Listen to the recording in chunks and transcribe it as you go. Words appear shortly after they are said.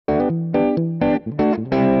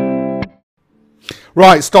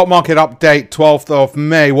Right, stock market update, 12th of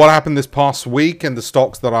May. What happened this past week in the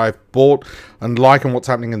stocks that I've bought and what's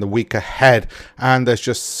happening in the week ahead. And there's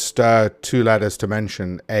just two letters to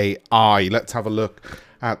mention, AI. Let's have a look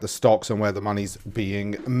at the stocks and where the money's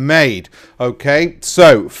being made. Okay,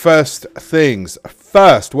 so first things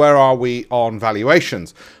first, where are we on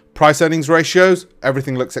valuations? Price earnings ratios,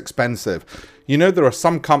 everything looks expensive. You know, there are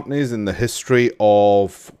some companies in the history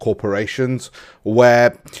of corporations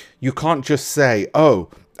where you can't just say, oh,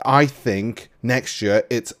 I think next year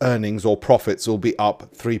its earnings or profits will be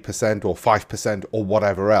up 3% or 5% or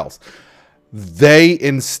whatever else. They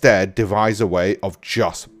instead devise a way of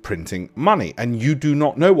just printing money. And you do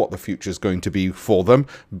not know what the future is going to be for them,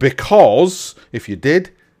 because if you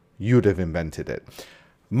did, you'd have invented it.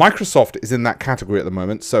 Microsoft is in that category at the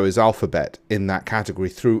moment, so is Alphabet in that category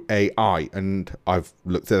through AI. And I've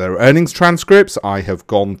looked at their earnings transcripts. I have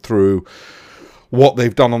gone through what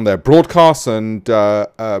they've done on their broadcasts, and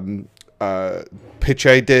Pichai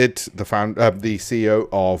did, the CEO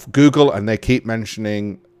of Google, and they keep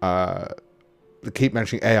mentioning AI, and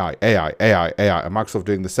Microsoft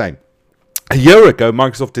doing the same. A year ago,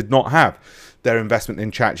 Microsoft did not have their investment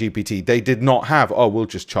in ChatGPT. They did not have, oh, we'll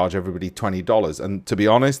just charge everybody $20. And to be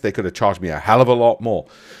honest, they could have charged me a hell of a lot more.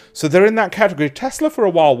 So they're in that category. Tesla for a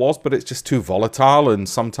while was, but it's just too volatile. And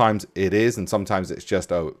sometimes it is, and sometimes it's just,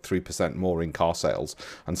 3% more in car sales.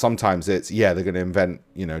 And sometimes it's, yeah, they're going to invent,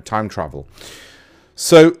 time travel.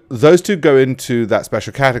 So those two go into that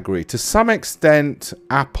special category. To some extent,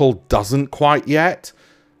 Apple doesn't quite yet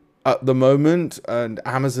at the moment, and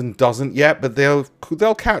Amazon doesn't yet, but they'll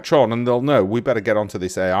catch on, and they'll know we better get onto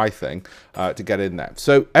this AI thing to get in there.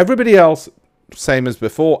 So everybody else, same as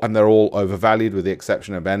before, and they're all overvalued with the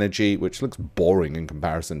exception of energy, which looks boring in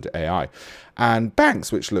comparison to AI, and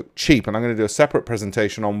banks, which look cheap. And I'm going to do a separate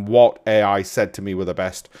presentation on what AI said to me were the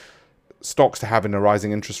best stocks to have in a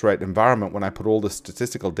rising interest rate environment when I put all the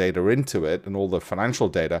statistical data into it and all the financial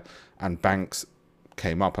data, and banks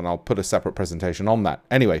came up, and I'll put a separate presentation on that.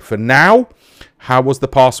 Anyway, for now, how was the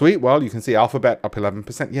past week? Well, you can see Alphabet up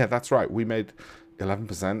 11%. Yeah, that's right. We made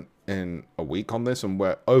 11% in a week on this, and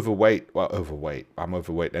we're overweight. Well, overweight. I'm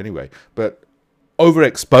overweight anyway, but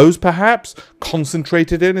overexposed perhaps.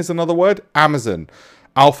 Concentrated in is another word. Amazon,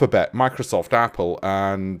 Alphabet, Microsoft, Apple,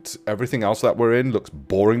 and everything else that we're in looks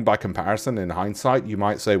boring by comparison. In hindsight, you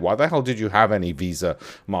might say, why the hell did you have any Visa,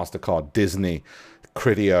 MasterCard, Disney,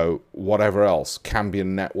 Criteo, whatever else,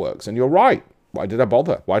 Cambian Networks? And you're right. Why did I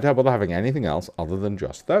bother? Why did I bother having anything else other than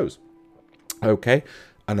just those? Okay,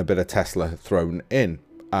 and a bit of Tesla thrown in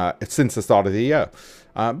since the start of the year.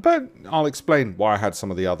 But I'll explain why I had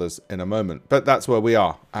some of the others in a moment. But that's where we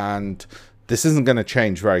are. And this isn't going to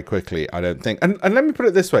change very quickly, I don't think. And let me put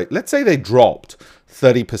it this way. Let's say they dropped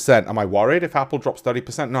 30%. Am I worried if Apple drops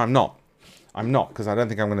 30%? No, I'm not. I'm not, because I don't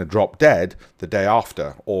think I'm going to drop dead the day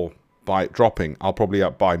after, or by it dropping. I'll probably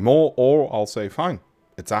buy more, or I'll say, fine,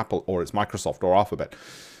 it's Apple, or it's Microsoft, or Alphabet.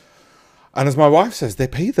 And as my wife says, they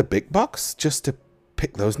pay the big bucks just to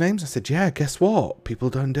pick those names. I said, yeah, guess what? People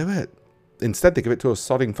don't do it. Instead, they give it to a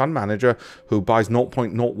sodding fund manager who buys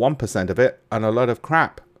 0.01% of it and a load of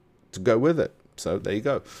crap to go with it. So there you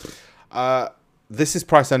go. This is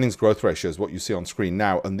price earnings growth ratios, what you see on screen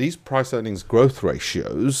now. And these price earnings growth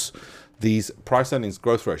ratios,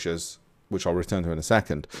 which I'll return to in a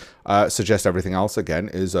second, suggest everything else, again,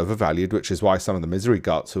 is overvalued, which is why some of the misery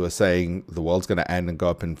guts who are saying the world's going to end and go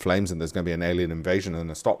up in flames and there's going to be an alien invasion and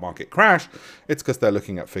a stock market crash, it's because they're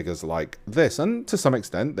looking at figures like this. And to some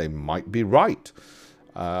extent, they might be right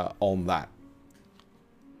on that.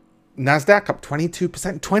 NASDAQ up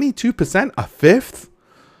 22%. 22%? A fifth?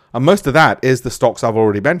 And most of that is the stocks I've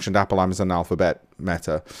already mentioned, Apple, Amazon, Alphabet,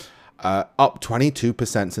 Meta. Up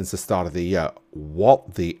 22% since the start of the year.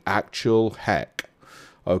 What the actual heck?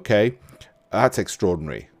 Okay, that's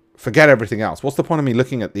extraordinary. Forget everything else. What's the point of me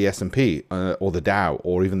looking at the S&P or the Dow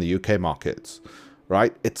or even the UK markets,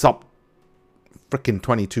 right? It's up freaking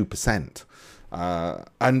 22%.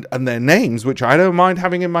 And their names, which I don't mind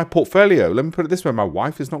having in my portfolio. Let me put it this way. My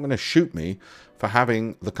wife is not going to shoot me for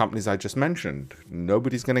having the companies I just mentioned.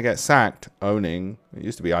 Nobody's going to get sacked owning, it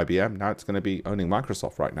used to be IBM, now it's going to be owning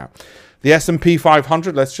Microsoft right now. The S&P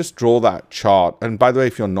 500, let's just draw that chart. And by the way,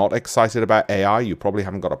 if you're not excited about AI, you probably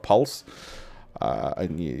haven't got a pulse.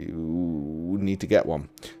 And you need to get one.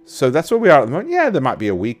 So that's where we are at the moment. Yeah, there might be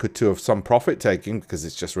a week or two of some profit taking because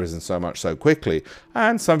it's just risen so much so quickly.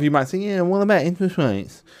 And some of you might say, yeah, what about interest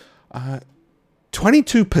rates?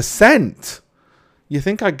 22%. You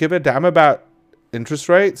think I'd give a damn about interest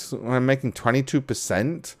rates when I'm making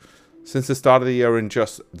 22% since the start of the year in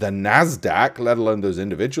just the NASDAQ, let alone those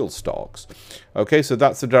individual stocks? Okay, so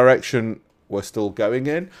that's the direction we're still going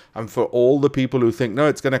in. And for all the people who think, no,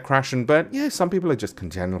 it's going to crash and burn, yeah, some people are just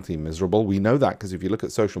congenitally miserable. We know that because if you look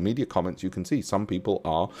at social media comments, you can see some people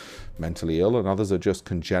are mentally ill and others are just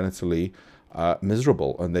congenitally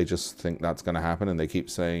miserable, and they just think that's going to happen, and they keep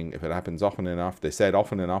saying if it happens often enough, they say it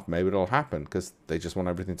often enough, maybe it'll happen, because they just want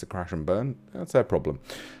everything to crash and burn. That's their problem.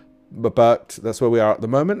 But that's where we are at the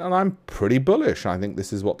moment, and I'm pretty bullish. I think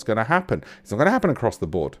this is what's going to happen. It's not going to happen across the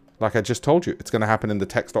board. Like I just told you, it's going to happen in the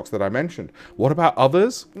tech stocks that I mentioned. What about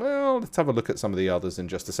others? Well, let's have a look at some of the others in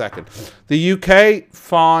just a second. The UK,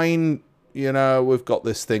 fine. You know, we've got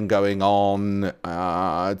this thing going on.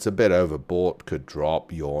 It's a bit overbought. Could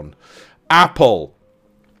drop. Yawn. Apple.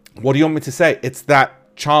 What do you want me to say? It's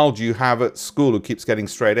that child you have at school who keeps getting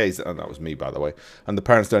straight A's. And that was me, by the way. And the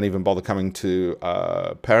parents don't even bother coming to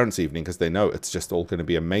parents' evening because they know it's just all going to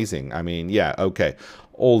be amazing. I mean, yeah, okay.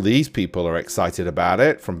 All these people are excited about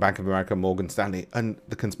it, from Bank of America, Morgan Stanley, and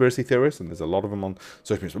the conspiracy theorists, and there's a lot of them on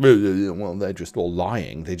social media. Well, they're just all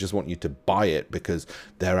lying. They just want you to buy it because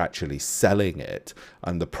they're actually selling it,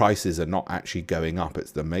 and the prices are not actually going up.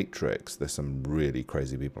 It's the matrix. There's some really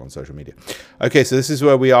crazy people on social media. Okay, so this is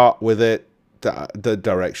where we are with it. The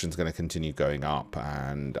direction's going to continue going up,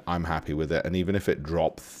 and I'm happy with it. And even if it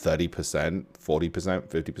dropped 30%, 40%,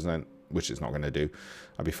 50%, which it's not going to do,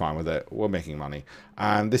 I'd be fine with it. We're making money.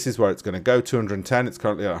 And this is where it's going to go, 210. It's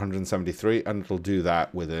currently at 173, and it'll do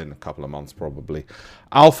that within a couple of months probably.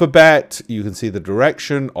 Alphabet, you can see the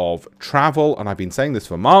direction of travel, and I've been saying this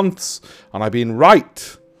for months, and I've been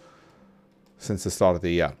right since the start of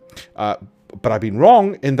the year. But I've been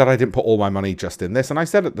wrong in that I didn't put all my money just in this. And I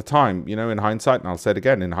said at the time, you know, in hindsight, and I'll say it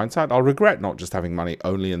again, in hindsight, I'll regret not just having money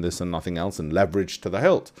only in this and nothing else and leverage to the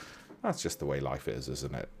hilt. That's just the way life is,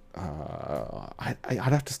 isn't it? I'd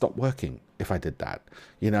have to stop working if I did that.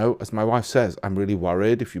 You know, as my wife says, I'm really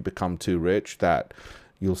worried if you become too rich that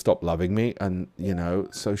you'll stop loving me. And, you know,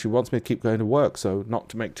 so she wants me to keep going to work, so not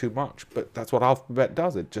to make too much. But that's what Alphabet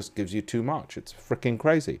does. It just gives you too much. It's freaking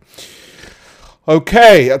crazy.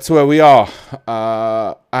 Okay, that's where we are.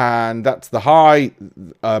 And that's the high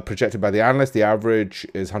projected by the analyst. The average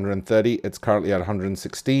is 130. It's currently at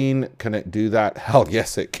 116. Can it do that? Hell,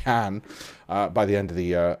 yes, it can. By the end of the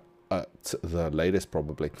year, at the latest,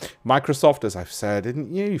 probably. Microsoft, as I've said,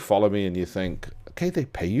 didn't you follow me and you think, okay, they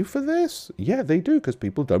pay you for this? Yeah, they do, because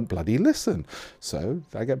people don't bloody listen. So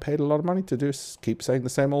I get paid a lot of money to just keep saying the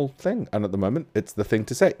same old thing. And at the moment, it's the thing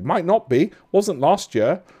to say. It might not be. Wasn't last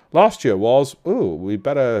year. Last year was, ooh, we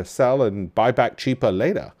better sell and buy back cheaper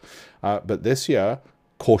later. But this year,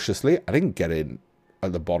 cautiously, I didn't get in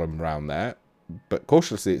at the bottom round there, but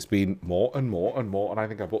cautiously it's been more and more and more. And I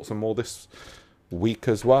think I bought some more this week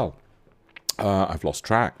as well. I've lost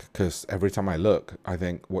track because every time I look, I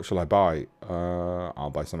think, what shall I buy?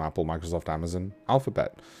 I'll buy some Apple, Microsoft, Amazon,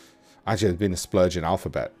 Alphabet. Actually, there's been a splurge in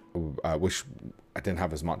Alphabet, which I didn't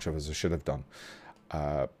have as much of as I should have done.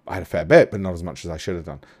 I had a fair bit, but not as much as I should have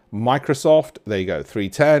done. Microsoft, there you go,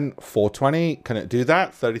 310, 420. Can it do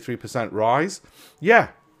that? 33% rise? Yeah.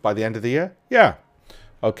 By the end of the year? Yeah.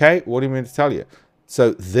 Okay, what do you mean to tell you?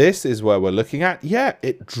 So this is where we're looking at. Yeah,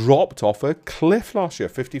 it dropped off a cliff last year,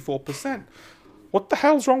 54%. What the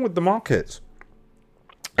hell's wrong with the markets?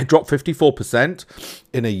 It dropped 54%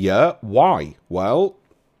 in a year. Why? Well,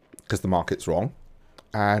 because the market's wrong.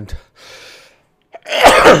 And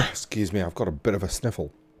excuse me, I've got a bit of a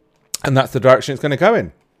sniffle. And that's the direction it's going to go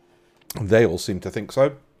in. They all seem to think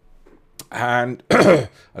so. And are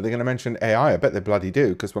they going to mention AI? I bet they bloody do,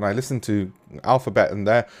 because when I listened to Alphabet and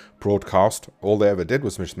their broadcast, all they ever did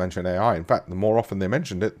was mention AI. In fact, the more often they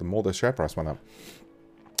mentioned it, the more the share price went up.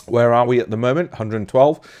 Where are we at the moment?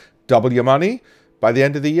 112. Double your money by the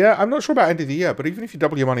end of the year. I'm not sure about end of the year, but even if you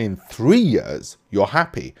double your money in 3 years, you're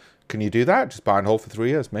happy. Can you do that? Just buy and hold for 3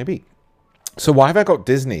 years? Maybe. So why have I got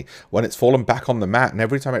Disney when it's fallen back on the mat and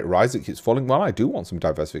every time it rises it keeps falling? Well, I do want some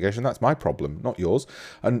diversification. That's my problem, not yours.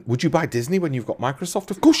 And would you buy Disney when you've got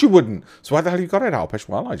Microsoft? Of course you wouldn't. So why the hell you got it, Alpesh?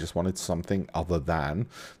 Well, I just wanted something other than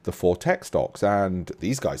the 4 tech stocks. And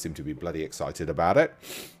these guys seem to be bloody excited about it.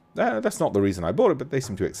 That's not the reason I bought it, but they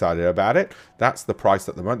seem to be excited about it. That's the price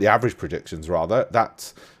at the moment. The average predictions, rather.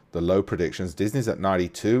 That's the low predictions. Disney's at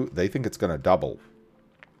 92. They think it's going to double.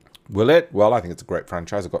 Will it? Well, I think it's a great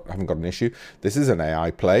franchise. I haven't got an issue. This is an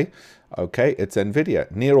AI play. Okay, it's NVIDIA.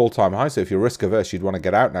 Near all-time high. So if you're risk averse, you'd want to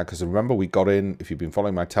get out now. Because remember, we got in, if you've been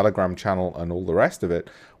following my Telegram channel and all the rest of it,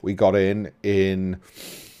 we got in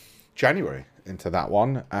January into that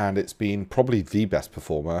one. And it's been probably the best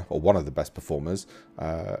performer, or one of the best performers.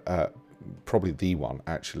 Probably the one,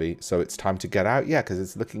 actually. So it's time to get out. Yeah, because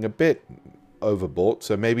it's looking a bit overbought.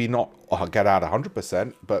 So maybe not get out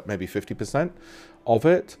 100%, but maybe 50% of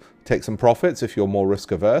it. Take some profits if you're more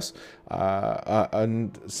risk averse.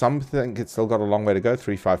 And some think it's still got a long way to go.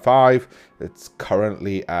 355. It's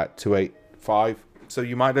currently at 285. So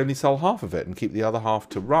you might only sell half of it and keep the other half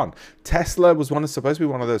to run. Tesla was supposed to be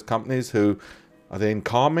one of those companies who, are they in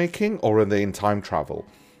car making or are they in time travel?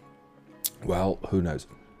 Well, who knows?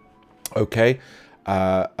 Okay,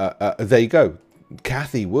 there you go.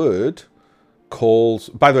 Cathie Wood calls,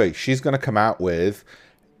 by the way, she's going to come out with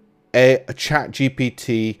a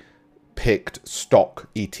ChatGPT picked stock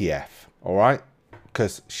ETF, all right?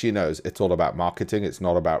 Because she knows it's all about marketing. It's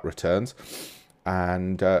not about returns.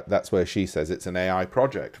 And that's where she says it's an AI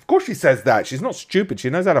project. Of course she says that. She's not stupid. She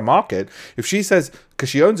knows how to market. If she says, because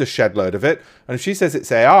she owns a shed load of it, and if she says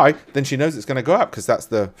it's AI, then she knows it's going to go up because that's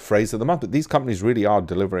the phrase of the month. But these companies really are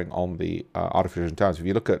delivering on the artificial intelligence. If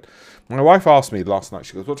you look at, my wife asked me last night,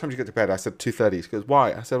 she goes, what time do you get to bed? I said 2:30. She goes,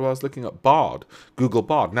 why? I said, well, I was looking at Bard, Google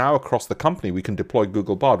Bard. Now across the company, we can deploy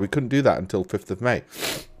Google Bard. We couldn't do that until 5th of May.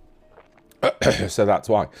 So that's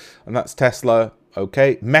why. And that's Tesla.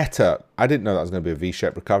 Okay, Meta. I didn't know that was going to be a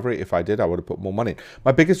V-shaped recovery. If I did, I would have put more money in.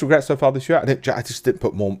 My biggest regret so far this year, I just didn't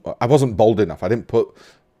put more. I wasn't bold enough. I didn't put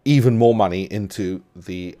even more money into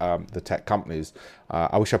the tech companies.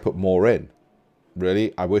 I wish I put more in.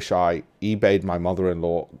 Really, I wish I eBayed my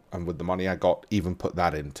mother-in-law and with the money I got, even put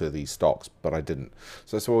that into these stocks, but I didn't.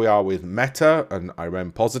 So that's where we are with Meta, and I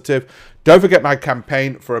remain positive. Don't forget my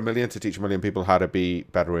campaign for 1 million to teach 1 million people how to be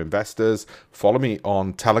better investors. Follow me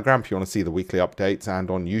on Telegram if you want to see the weekly updates,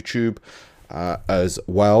 and on YouTube as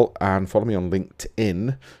well, and follow me on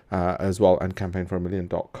LinkedIn as well, and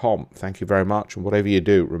campaignfor1million.com. Thank you very much, and whatever you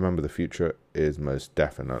do, remember the future is most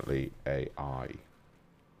definitely AI.